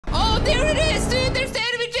there it is, dude. There's the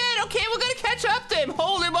enemy jet. Okay, we're gonna catch up to him.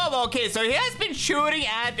 Holy moly. Okay, so he has been shooting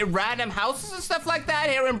at random houses and stuff like that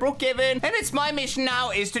here in Brookhaven. And it's my mission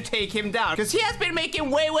now is to take him down. Because he has been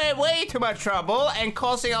making way too much trouble and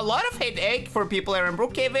causing a lot of headache for people here in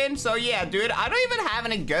Brookhaven. So yeah, dude, I don't even have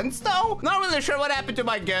any guns though. Not really sure what happened to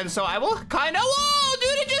my gun, so I will kind of... Whoa,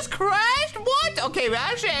 dude, it just crashed. What? Okay, we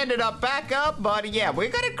actually ended up back up, but yeah, we're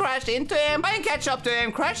gonna crash into him. I can catch up to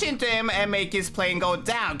him, crash into him, and make his plane go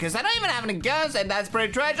down. Because I don't even have any guns, and that's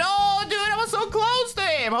pretty tragic. Oh, dude, I was so close to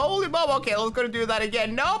him. Holy moly. Okay, let's go do that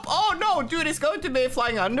again. Nope. Oh, no, dude, it's going to be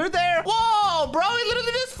flying under there. Whoa, bro, he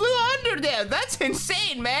literally just flew under there. That's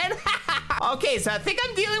insane, man. Okay, so I think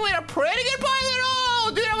I'm dealing with a pretty good pilot.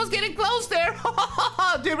 Oh, dude, I was getting close there.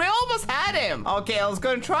 Dude, we almost had him. Okay, let's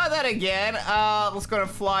go and try that again. Let's go and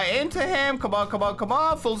fly into him. Come on, come on, come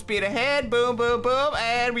on. Full speed ahead. Boom, boom, boom.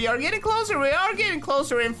 And we are getting closer. We are getting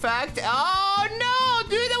closer, in fact. Oh, no,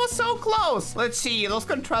 dude, that was so close. Let's see. Let's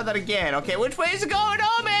go and try that again. Okay, which way is it going?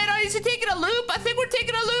 Oh, man. Oh, is he taking a loop? I think we're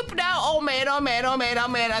taking a loop now. Oh, man. Oh, man. Oh, man. Oh,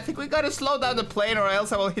 man. I think we got to slow down the plane or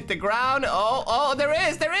else I will hit the ground. Oh, there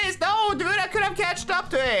is. There is. No, dude, I could have catched up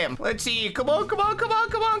to him. Let's see. Come on, come on, come on,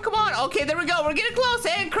 come on, come on. Okay, there we go. We're getting close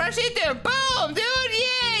and crash into him. Boom, dude.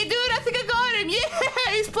 Yay, dude. I think I got him.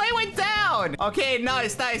 Yeah, his plane went down. Okay,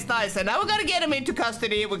 nice, nice, nice. And now we got to get him into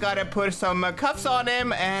custody. We got to put some cuffs on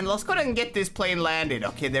him. And let's go ahead and get this plane landed.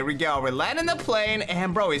 Okay, there we go. We're landing the plane.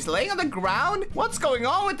 And bro, he's laying on the ground. What's going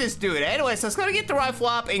on with this dude? Anyways, let's go to get the rifle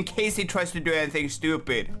up in case he tries to do anything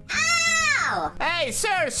stupid. Ow! Hey,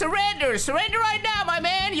 sir, surrender. Surrender right now, my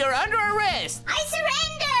man. You're under arrest. I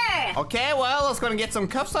surrender! Okay, well, let's go and get some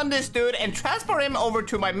cuffs on this dude and transport him over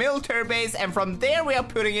to my military base. And from there, we are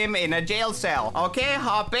putting him in a jail cell. Okay,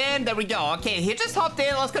 hop in. There we go. Okay, he just hopped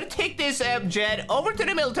in. Let's go take this jet over to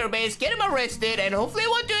the military base, get him arrested, and hopefully he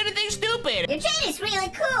won't do anything stupid. Your jet is really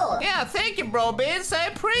cool. Yeah, thank you, bro, Biz. I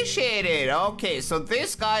appreciate it. Okay, so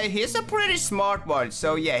this guy, he's a pretty smart one.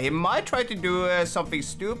 So yeah, he might try to do something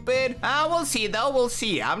stupid. We'll see, though. We'll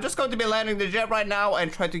see. I'm just going to be landing the jet right now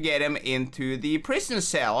and try to get him into the prison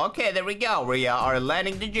cell. Okay, there we go. We are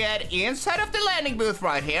landing the jet inside of the landing booth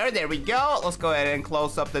right here. There we go. Let's go ahead and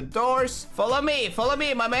close up the doors. Follow me,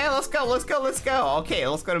 my man. Let's go, let's go, let's go. Okay,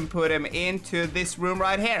 let's go and put him into this room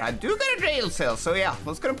right here. I do got a jail cell, so yeah,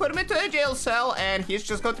 let's go and put him into a jail cell, and he's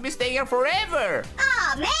just going to be staying here forever.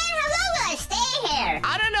 Oh man, how long will I stay here?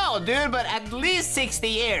 I don't know, dude, but at least 60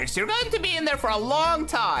 years. You're going to be in there for a long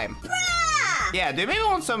time. Bruh! Yeah, do you maybe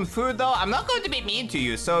want some food, though? I'm not going to be mean to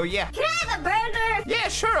you, so yeah. Can I have a burger? Yeah,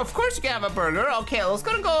 sure, of course you can have a burger. Okay, let's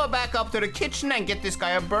go back up to the kitchen and get this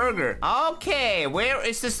guy a burger. Okay, where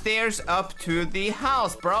is the stairs up to the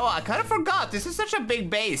house, bro? I kind of forgot. This is such a big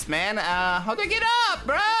base, man. How do I get up,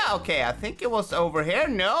 bro? Okay, I think it was over here.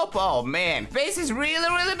 Nope. Oh, man. Base is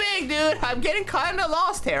really big, dude. I'm getting kind of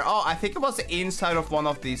lost here. Oh, I think it was inside of one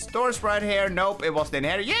of these doors right here. Nope, it wasn't in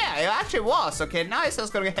here. Yeah, it actually was. Okay, nice.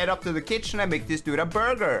 Let's go head up to the kitchen and make this dude a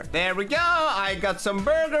burger. There we go. I got some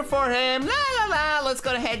burger for him. La la la. Let's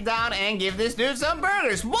go head down and give this dude some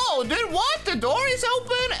burgers. Whoa, dude, what? The door is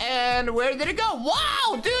open, and where did it go?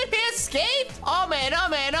 Wow, dude, he escaped. Oh man, oh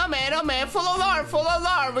man, oh man, oh man. Full alarm, full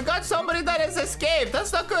alarm. We got somebody that has escaped.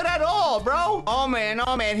 That's not good at all, bro. Oh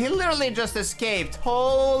man, he literally just escaped.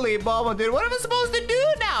 Holy bubble, dude. What am I supposed to do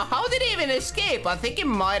now? How did he even escape? I think he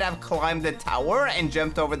might have climbed the tower and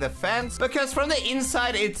jumped over the fence, because from the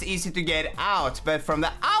inside it's easy to get out, but from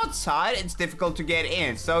the outside it's difficult to get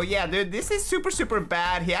in. So yeah, dude, this is super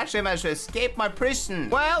bad. He actually managed to escape my prison.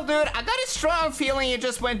 Well, dude, I got a strong feeling he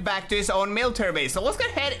just went back to his own military base. So let's go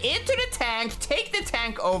head into the tank, take the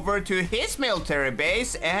tank over to his military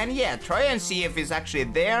base, and yeah, try and see if he's actually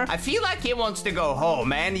there. I feel like he wants to go home,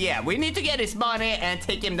 man. Yeah, we need to get his money and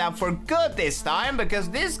take him down for good this time, because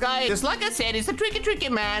this guy, just like I said, he's a tricky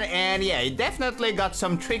man, and yeah, he definitely got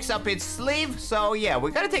some tricks up his sleeve. So yeah,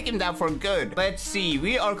 we gotta take him down for good. Let's see,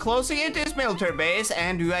 we are closing into his military base,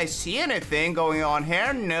 and do I see anything going on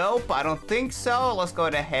here? Nope, I don't think so. Let's go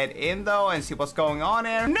to head in though and see what's going on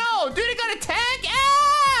here. No, dude, he got attacked.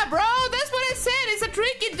 Ah, bro, that's what I said. He's a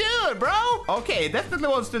tricky dude, bro. Okay, definitely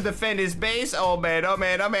wants to defend his base. Oh man,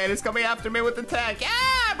 he's coming after me with the tank.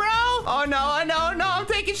 Ah, bro. Oh no, I'm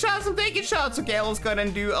taking shots. Okay, let's go ahead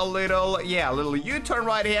and do a little U-turn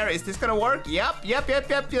right here. Is this gonna work? Yep.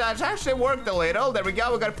 That's actually worked a little. There we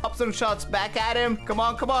go. We gotta pop some shots back at him. Come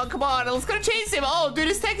on. Let's go chase him. Oh, dude,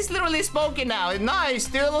 his tank is literally smoking now. Nice,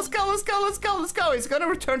 dude. Let's go. He's gonna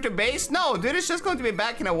return to base. No, dude, it's just going to be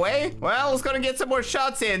backing away. Well, let's go and get some more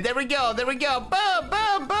shots in. There we go.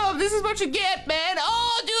 Boom. This is what you get, man.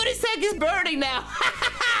 Oh, dude, his tank is burning now.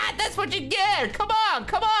 That's what you get. Come on,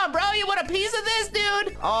 bro. You want a piece of this,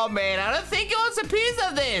 dude? Oh, man, I don't think he wants a piece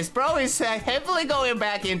of this. Bro, he's heavily going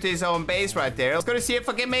back into his own base right there. Let's go to see if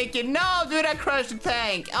I can make it. No, dude, I crushed the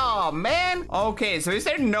tank. Oh, man. Okay, so is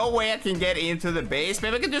there no way I can get into the base?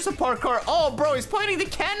 Maybe I can do some parkour. Oh, bro, he's pointing the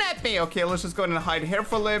can at me. Okay, let's just go and hide here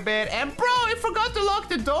for a little bit. And, bro, I forgot to lock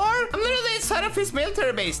the door. I'm literally inside of his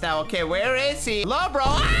military base now. Okay, where is he? Hello, bro.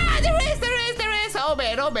 Ah, there is. Oh,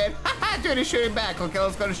 man. Dude, he's shooting back. Okay,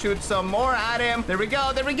 let's go to shoot some more at him. There we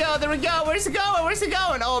go. Where's he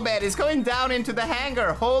going? Oh, man, he's going down into the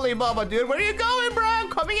hangar. Holy baba, dude. Where are you going, bro? I'm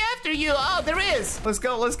coming after you. Oh, there is. Let's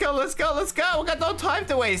go. We got no time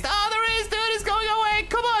to waste. Oh, there is, dude. He's going away.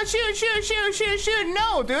 Come on, shoot.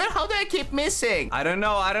 No, dude. How do I keep missing? I don't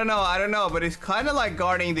know. But he's kind of like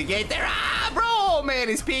guarding the gate there. Ah, bro. Oh, man,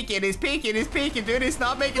 he's peeking. Dude, he's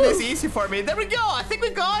not making this easy for me. There we go. I think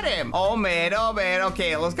we got him. Oh, man.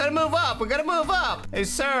 Okay, let's gotta move up. We gotta move up. Hey,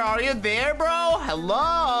 sir, are you there, bro?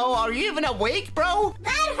 Hello? Are you even awake, bro?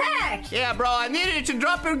 That hurt. Yeah, bro, I need you to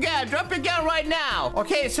drop your gun. Drop your gun right now.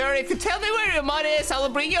 Okay, sir, if you tell me where your money is, I will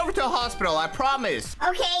bring you over to a hospital. I promise.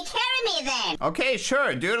 Okay, carry me then. Okay,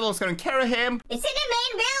 sure, dude. Let's go and carry him. It's in the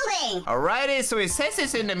main building. Alrighty, so it says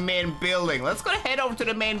it's in the main building. Let's go head over to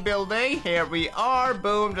the main building. Here we are.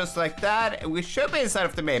 Boom, just like that. We should be inside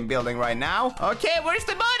of the main building right now. Okay, where's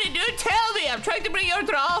the money, dude? Tell me. I'm trying to bring you over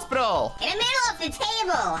to the hospital. In the middle of the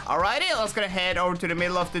table. Alrighty, let's go head over to the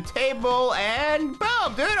middle of the table and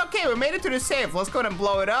boom, dude. Okay, we made it to the safe. Let's go and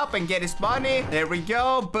blow it up and get his money. There we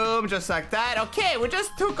go. Boom, just like that. Okay, we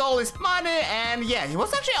just took all his money and yeah, he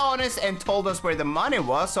was actually honest and told us where the money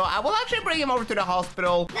was. So I will actually bring him over to the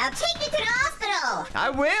hospital. Now take me to the hospital. I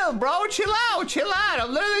will, bro. Chill out.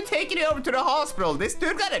 I'm literally taking you over to the hospital. This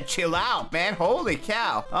dude gotta chill out, man. Holy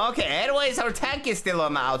cow. Okay, anyways, our tank is still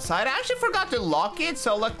on the outside. I actually forgot to lock it,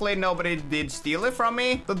 so luckily nobody did steal it from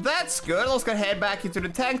me. So that's good. Let's go head back into the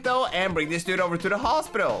tank though and bring this dude over to the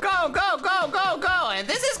hospital. Go. And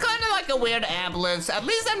this is kind of like a weird ambulance. At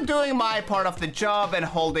least I'm doing my part of the job and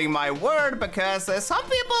holding my word, because some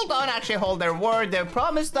people don't actually hold their word. They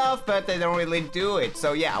promise stuff, but they don't really do it.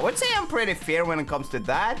 So yeah, I would say I'm pretty fair when it comes to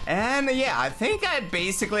that. And yeah, I think I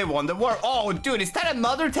basically won the war. Oh, dude, is that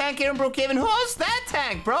another tank here in Brookhaven? Who's that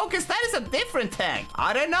tank, bro? Because that is a different tank.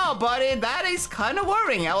 I don't know, buddy. That is kind of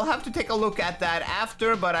worrying. I'll have to take a look at that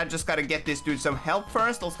after, but I just gotta get this dude some help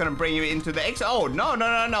first. Let's gonna bring you into the X. Oh, no.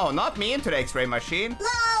 Not me into the X-ray machine.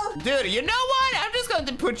 Hello? Dude, you know what? I'm just going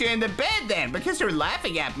to put you in the bed then, because you're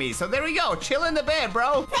laughing at me. So there we go. Chill in the bed,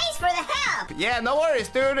 bro. Thanks for the help. Yeah, no worries,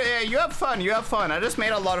 dude. You have fun. I just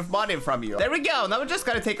made a lot of money from you. There we go. Now we just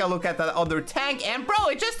gotta take a look at that other tank. And bro,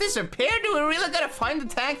 it just disappeared. Do we really gotta find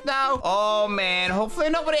the tank now? Oh, man. Hopefully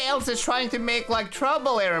nobody else is trying to make like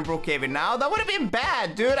trouble here in Brookhaven now. That would have been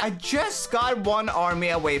bad, dude. I just got one army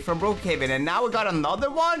away from Brookhaven and now we got another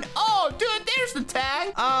one. Oh, dude, there's the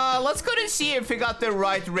tank. Let's go to see if we got the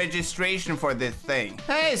right registration for this thing.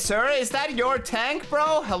 Hey, sir, is that your tank,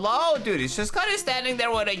 bro? Hello? Dude, he's just kind of standing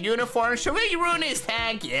there with a uniform. Should we ruin his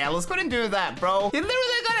tank? Yeah, let's go and do that, bro. He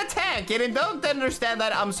literally got a tank and he don't understand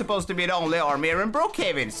that I'm supposed to be the only army here in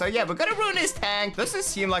Brookhaven. So yeah, we're gonna ruin his tank. Doesn't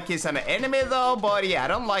seem like he's an enemy though, but yeah, I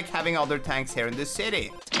don't like having other tanks here in the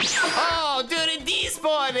city. Oh, dude, it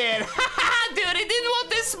despawned. Dude, it didn't want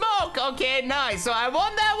the smoke. Okay, nice. So I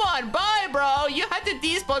won that one. Bye, bro. You had to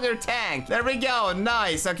despawn your tank. There we go.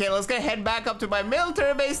 Nice. Okay, let's go head back up to my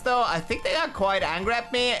military base, though. I think they got quite angry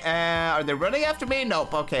at me. Are they running after me?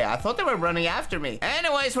 Nope. Okay, I thought they were running after me.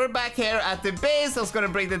 Anyways, we're back here at the base. Let's go to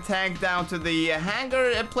bring the tank down to the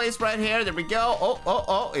hangar place right here. There we go.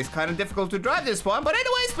 Oh. It's kind of difficult to drive this one. But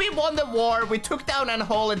anyways, we won the war. We took down a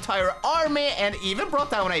whole entire army and even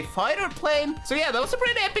brought down a fighter plane. So yeah, that was a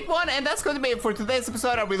pretty epic one. And that's going to be it for today's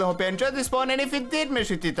episode. I really hope you enjoyed this one. And if you did, make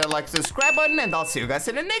sure to hit that like, subscribe button. And I'll see you guys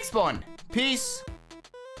in the next one. Peace.